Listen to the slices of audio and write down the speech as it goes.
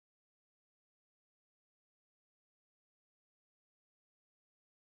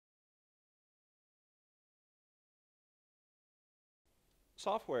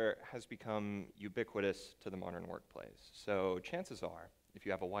Software has become ubiquitous to the modern workplace. So chances are, if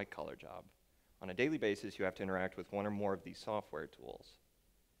you have a white-collar job, on a daily basis you have to interact with one or more of these software tools.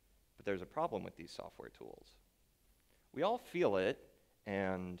 But there's a problem with these software tools. We all feel it,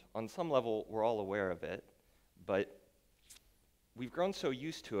 and on some level we're all aware of it, but we've grown so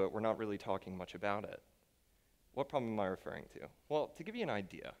used to it we're not really talking much about it. What problem am I referring to? Well, to give you an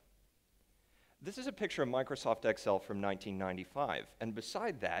idea, this is a picture of Microsoft Excel from 1995, and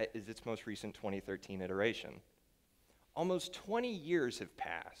beside that is its most recent 2013 iteration. Almost 20 years have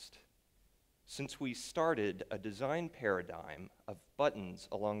passed since we started a design paradigm of buttons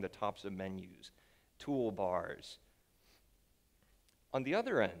along the tops of menus, toolbars. On the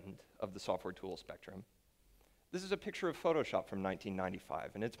other end of the software tool spectrum, this is a picture of Photoshop from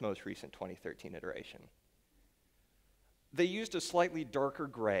 1995 and its most recent 2013 iteration. They used a slightly darker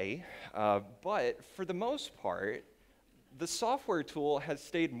gray, but for the most part, the software tool has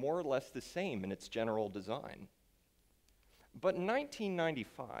stayed more or less the same in its general design. But in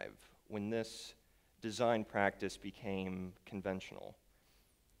 1995, when this design practice became conventional,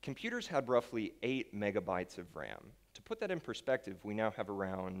 computers had roughly 8 megabytes of RAM. To put that in perspective, we now have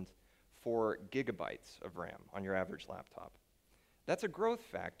around 4 gigabytes of RAM on your average laptop. That's a growth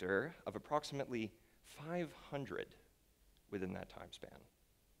factor of approximately 500 within that time span.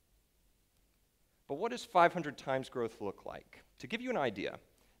 But what does 500 times growth look like? To give you an idea,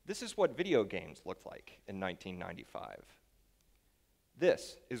 this is what video games looked like in 1995.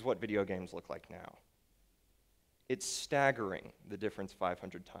 This is what video games look like now. It's staggering the difference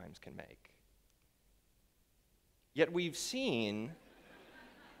 500 times can make. Yet we've seen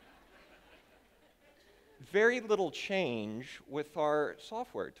very little change with our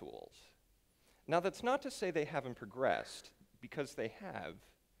software tools. Now, that's not to say they haven't progressed, because they have,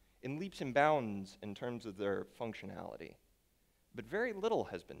 in leaps and bounds in terms of their functionality. But very little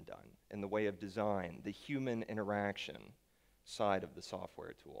has been done in the way of design, the human interaction side of the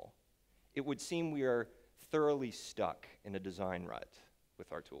software tool. It would seem we are thoroughly stuck in a design rut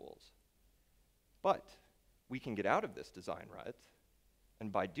with our tools. But we can get out of this design rut,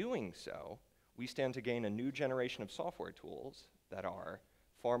 and by doing so, we stand to gain a new generation of software tools that are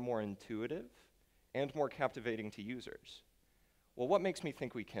far more intuitive and more captivating to users. Well, what makes me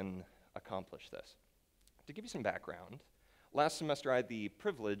think we can accomplish this? To give you some background, last semester I had the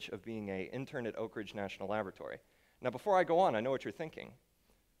privilege of being an intern at Oak Ridge National Laboratory. Now, before I go on, I know what you're thinking.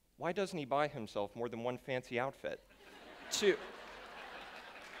 Why doesn't he buy himself more than one fancy outfit? To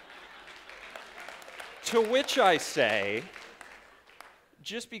which I say,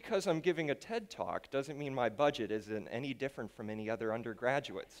 just because I'm giving a TED Talk doesn't mean my budget isn't any different from any other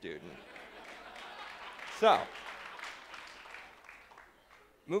undergraduate student. So,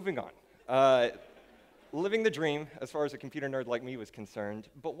 moving on. Living the dream as far as a computer nerd like me was concerned,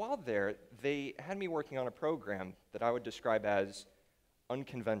 but while there, they had me working on a program that I would describe as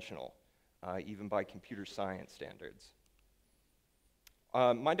unconventional, even by computer science standards.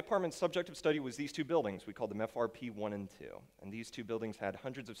 My department's subject of study was these two buildings. We called them FRP 1 and 2, and these two buildings had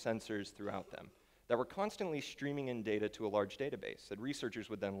hundreds of sensors throughout them that were constantly streaming in data to a large database that researchers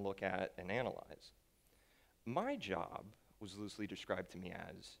would then look at and analyze. My job was loosely described to me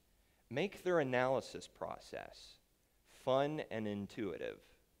as make their analysis process fun and intuitive.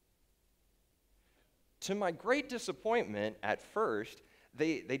 To my great disappointment, at first,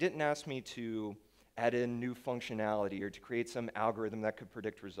 they didn't ask me to add in new functionality or to create some algorithm that could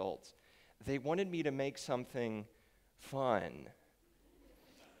predict results. They wanted me to make something fun.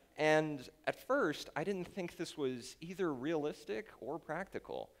 And at first, I didn't think this was either realistic or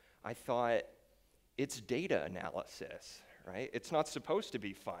practical. I thought, it's data analysis, right? It's not supposed to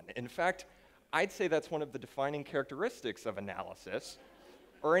be fun. In fact, I'd say that's one of the defining characteristics of analysis,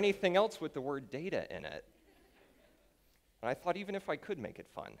 or anything else with the word data in it. And I thought, even if I could make it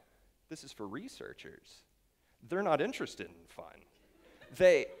fun, this is for researchers. They're not interested in fun.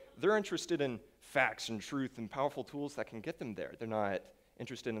 They're interested in facts and truth and powerful tools that can get them there. They're not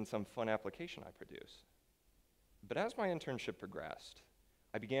interested in some fun application I produce. But as my internship progressed,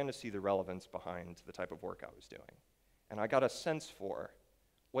 I began to see the relevance behind the type of work I was doing. And I got a sense for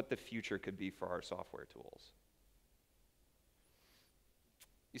what the future could be for our software tools.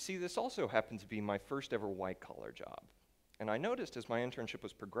 You see, this also happened to be my first ever white-collar job. And I noticed as my internship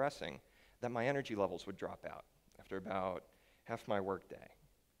was progressing that my energy levels would drop out after about half my workday.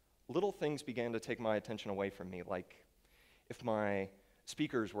 Little things began to take my attention away from me, like if my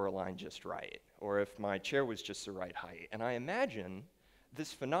speakers were aligned just right, or if my chair was just the right height. And I imagine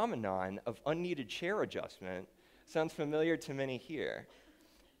this phenomenon of unneeded chair adjustment sounds familiar to many here.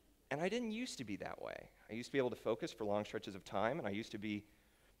 And I didn't used to be that way. I I used to be able to focus for long stretches of time, and I used to be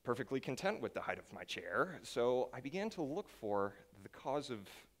perfectly content with the height of my chair. So I began to look for the cause of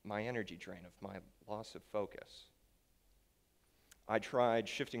my energy drain, of my loss of focus. I tried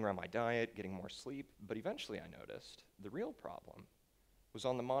shifting around my diet, getting more sleep, but eventually I noticed the real problem was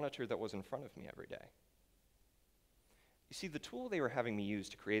on the monitor that was in front of me every day. You see, the tool they were having me use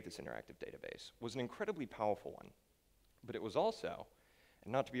to create this interactive database was an incredibly powerful one, but it was also,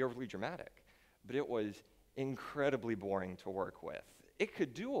 and not to be overly dramatic, but it was incredibly boring to work with. It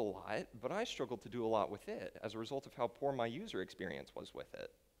could do a lot, but I struggled to do a lot with it as a result of how poor my user experience was with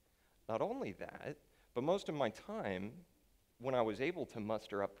it. Not only that, but most of my time, when I was able to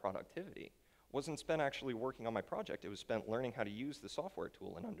muster up productivity, wasn't spent actually working on my project. It was spent learning how to use the software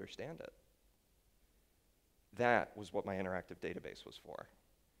tool and understand it. That was what my interactive database was for,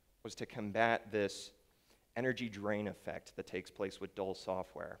 was to combat this energy drain effect that takes place with dull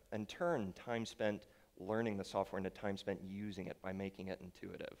software and turn time spent learning the software into time spent using it by making it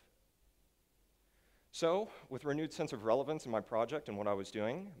intuitive. So, with a renewed sense of relevance in my project and what I was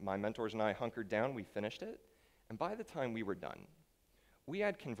doing, my mentors and I hunkered down, we finished it, and by the time we were done, we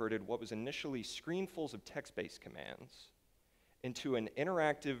had converted what was initially screenfuls of text-based commands into an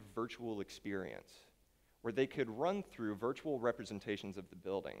interactive virtual experience where they could run through virtual representations of the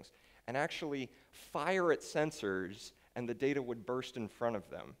buildings and actually fire at sensors and the data would burst in front of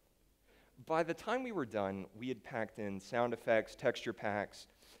them. By the time we were done, we had packed in sound effects, texture packs,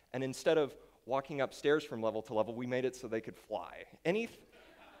 and instead of walking upstairs from level to level, we made it so they could fly.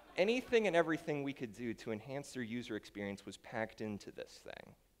 Anything and everything we could do to enhance their user experience was packed into this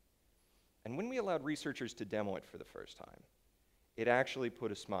thing. And when we allowed researchers to demo it for the first time, it actually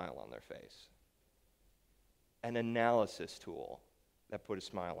put a smile on their face. An analysis tool that put a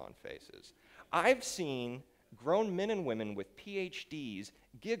smile on faces. I've seen grown men and women with PhDs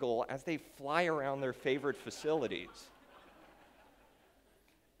giggle as they fly around their favorite facilities.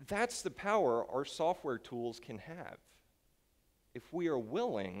 That's the power our software tools can have if we are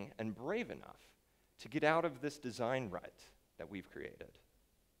willing and brave enough to get out of this design rut that we've created.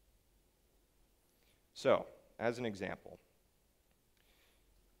 So, as an example,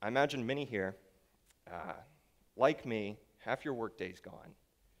 I imagine many here, like me, half your workday's gone,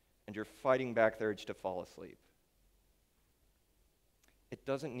 and you're fighting back the urge to fall asleep. It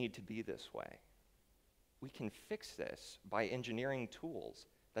doesn't need to be this way. We can fix this by engineering tools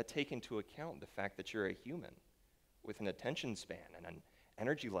that take into account the fact that you're a human with an attention span and an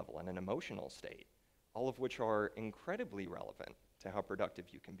energy level and an emotional state, all of which are incredibly relevant to how productive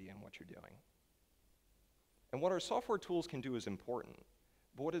you can be in what you're doing. And what our software tools can do is important,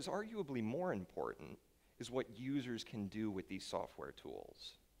 but what is arguably more important is what users can do with these software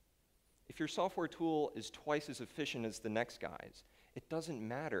tools. If your software tool is twice as efficient as the next guy's, it doesn't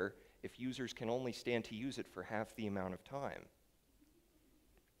matter if users can only stand to use it for half the amount of time.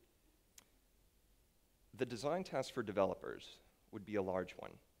 The design task for developers would be a large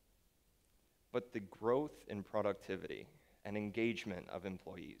one, but the growth in productivity and engagement of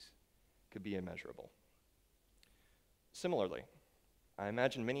employees could be immeasurable. Similarly, I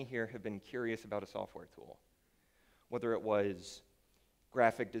imagine many here have been curious about a software tool, whether it was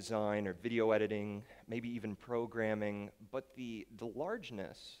graphic design or video editing, maybe even programming, but the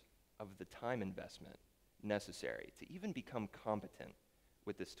largeness of the time investment necessary to even become competent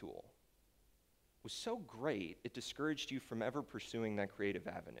with this tool was so great, it discouraged you from ever pursuing that creative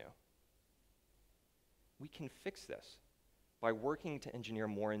avenue. We can fix this by working to engineer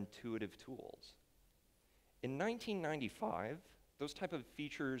more intuitive tools. In 1995, those type of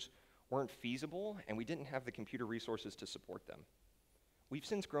features weren't feasible, and we didn't have the computer resources to support them. We've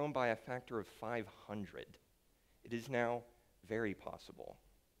since grown by a factor of 500. It is now very possible.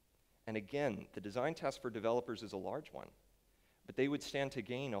 And again, the design task for developers is a large one, but they would stand to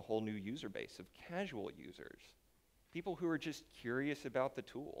gain a whole new user base of casual users, people who are just curious about the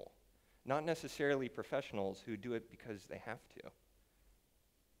tool, not necessarily professionals who do it because they have to.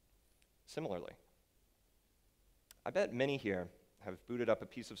 Similarly, I bet many here have booted up a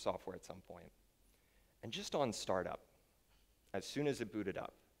piece of software at some point, and just on startup, as soon as it booted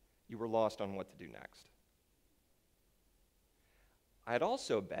up, you were lost on what to do next. I'd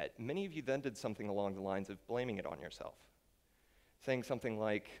also bet many of you then did something along the lines of blaming it on yourself, saying something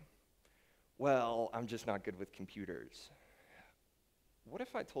like, well, I'm just not good with computers. What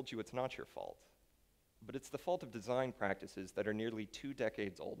if I told you it's not your fault, but it's the fault of design practices that are nearly 2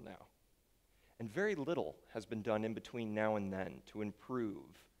 decades old now? And very little has been done in between now and then to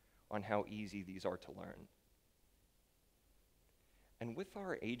improve on how easy these are to learn. And with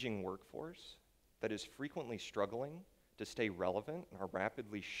our aging workforce that is frequently struggling to stay relevant in our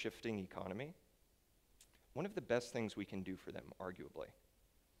rapidly shifting economy, one of the best things we can do for them, arguably,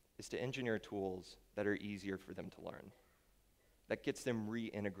 is to engineer tools that are easier for them to learn, that gets them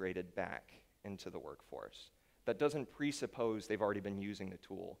reintegrated back into the workforce, that doesn't presuppose they've already been using the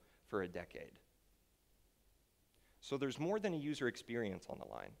tool for a decade. So there's more than a user experience on the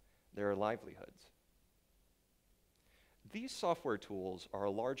line. There are livelihoods. These software tools are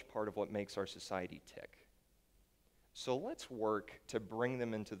a large part of what makes our society tick. So let's work to bring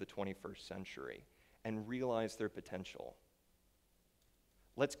them into the 21st century and realize their potential.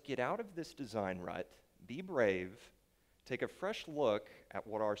 Let's get out of this design rut, be brave, take a fresh look at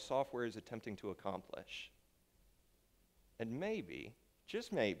what our software is attempting to accomplish. And maybe,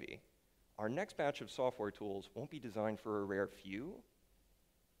 just maybe, our next batch of software tools won't be designed for a rare few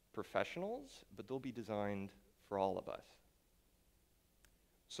professionals, but they'll be designed for all of us.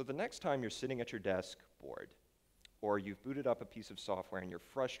 So the next time you're sitting at your desk bored, or you've booted up a piece of software and you're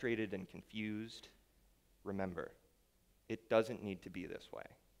frustrated and confused, remember, it doesn't need to be this way.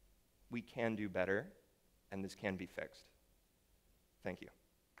 We can do better, and this can be fixed. Thank you.